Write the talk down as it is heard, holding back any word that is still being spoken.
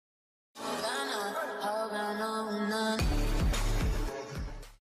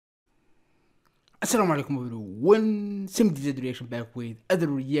Assalamu alaikum everyone. Sim did reaction back with other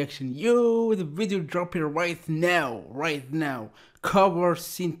reaction. Yo, the video dropping right now, right now. Cover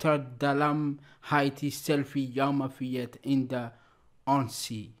Cinta dalam Hati Selfi Yamma Fiat Enda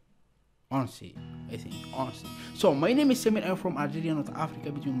Oncy. Oncy, I think. Oncy. So, my name is Samir. I'm from Algeria, North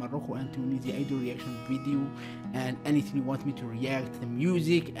Africa, between Morocco and Tunisia. I do reaction video and anything you want me to react, the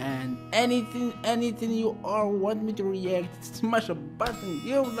music and anything you all want me to react, smash a button,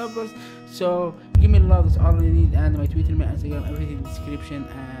 yo lovers. So, give me love, that's all I need, and my Twitter, my Instagram, everything in the description.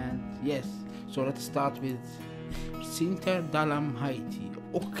 And yes, so let's start with Cinta dalam Haiti.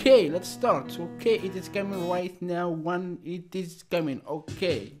 Okay, let's start. Okay, it is coming right now. It is coming.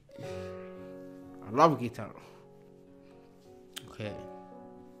 Okay. I love guitar. Okay.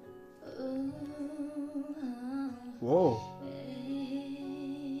 Whoa.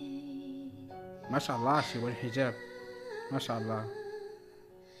 MashaAllah, she wear hijab. MashaAllah.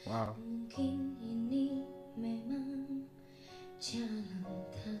 Wow.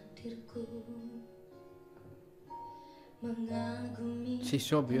 She's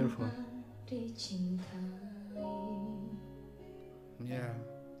so beautiful. Yeah.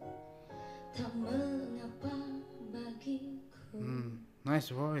 Nice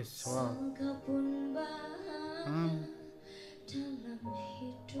voice. Wow.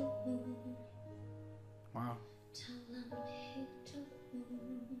 Wow.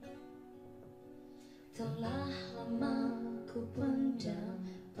 Telah lama ku pendam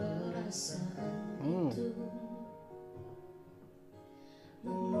perasaan itu,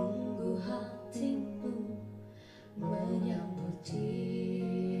 menunggu hatimu menyambut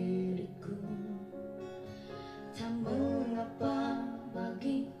diriku. Tak mengapa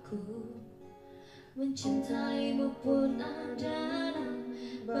bagiku mencintaimu pun adalah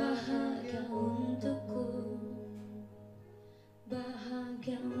bahagia untukku,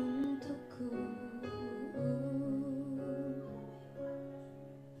 bahagia untukku.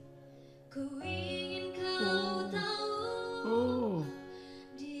 Ku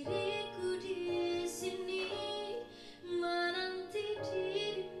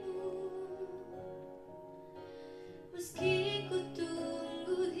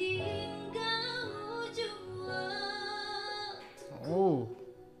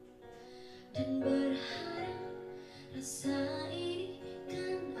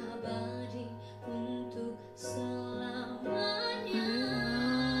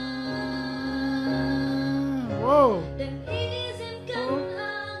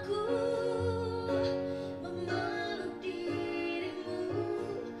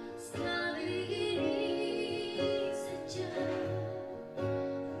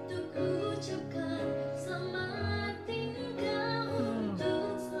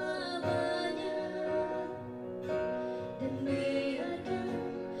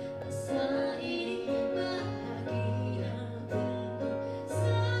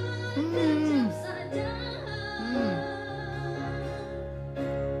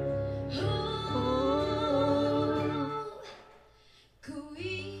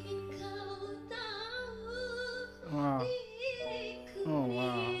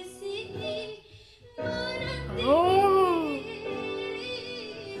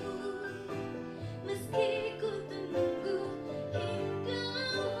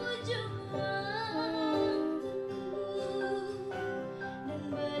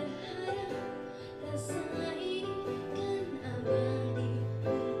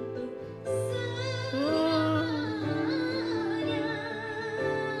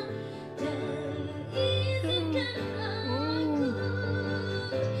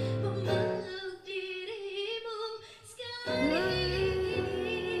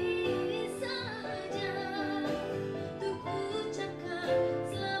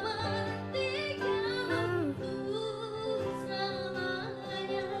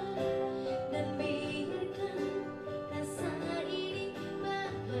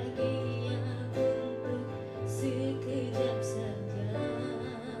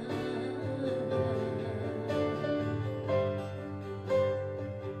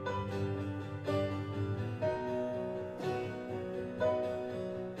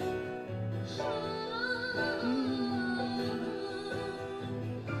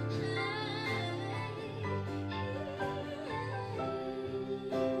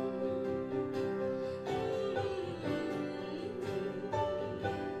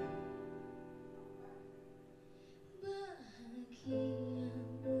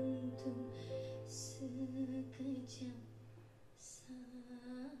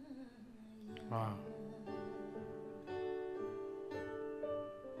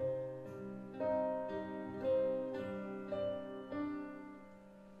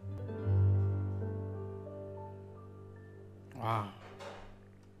Wow,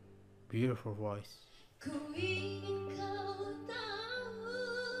 beautiful voice. Ku ingin kau tahu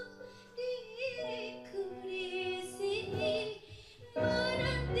diriku di sini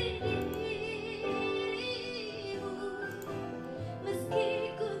menanti dirimu,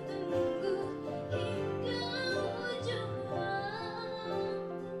 meski ku tunggu hingga ujung waktuku.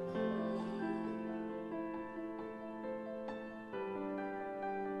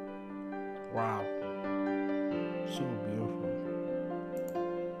 Wow, so beautiful.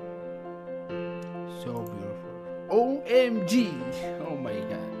 So beautiful. OMG! Oh my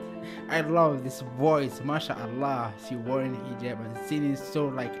god. I love this voice. MashaAllah. She wearing hijab and singing so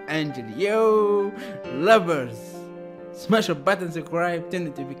like angel. Yo, lovers. Smash a button, subscribe, turn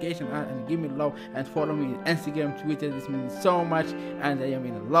notification on, and give me love and follow me on Instagram, Twitter. This means so much, and I am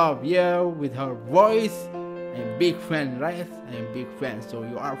in love, yo, with her voice. I'm big fan, right? I'm big fan. So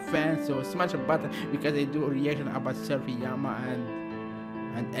you are fan, so smash a button because I do a reaction about Selfi, Yamma,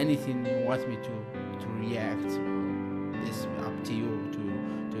 and anything you want me to react. It's up to you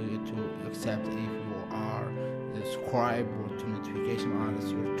to accept if you are subscribe or to notification on.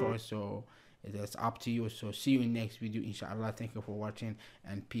 It's your choice. So it's up to you. So see you in next video, inshallah. Thank you for watching,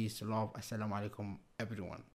 and peace, love, assalamu alaikum, everyone.